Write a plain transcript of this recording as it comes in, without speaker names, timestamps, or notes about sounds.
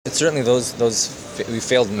It's certainly we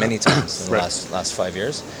failed many times in the Right. last 5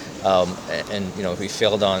 years, and we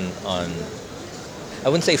failed on. I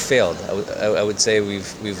wouldn't say failed. I would say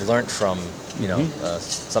we've learned from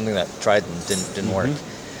something that tried and didn't work.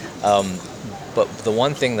 Mm-hmm. But the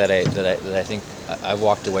one thing that I think I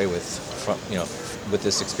walked away with from with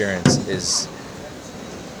this experience is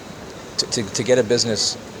to get a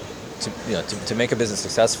business to make a business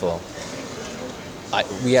successful.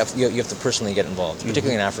 You have to personally get involved,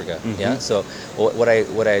 particularly in Africa. Mm-hmm. Yeah. So what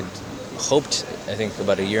I hoped, I think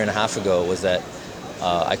about a year and a half ago, was that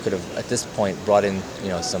I could have at this point brought in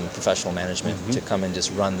some professional management to come and just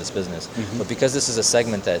run this business. But because this is a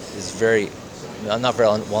segment that is not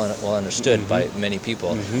very well understood by many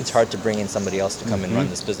people, it's hard to bring in somebody else to come and run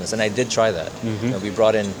this business. And I did try that. We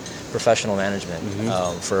brought in professional management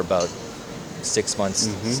for about 6 months,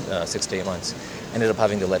 6 to 8 months. Ended up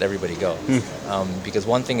having to let everybody go because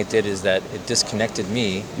one thing it did is that it disconnected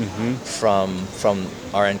me from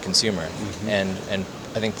our end consumer, and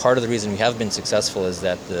I think part of the reason we have been successful is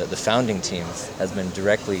that the founding team has been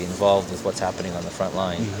directly involved with what's happening on the front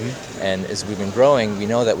line, and as we've been growing, we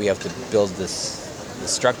know that we have to build this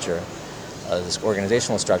structure, this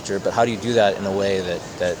organizational structure. But how do you do that in a way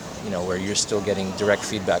that where you're still getting direct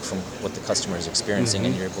feedback from what the customer is experiencing,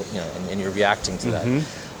 and you're reacting to that.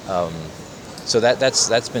 So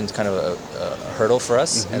that's been kind of a hurdle for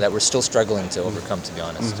us, and that we're still struggling to overcome, to be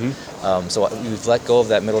honest. So we've let go of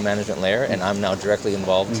that middle management layer, and I'm now directly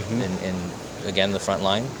involved in again, the front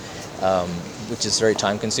line, which is very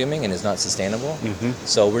time consuming and is not sustainable.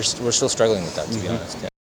 So we're still struggling with that, to be honest. Yeah.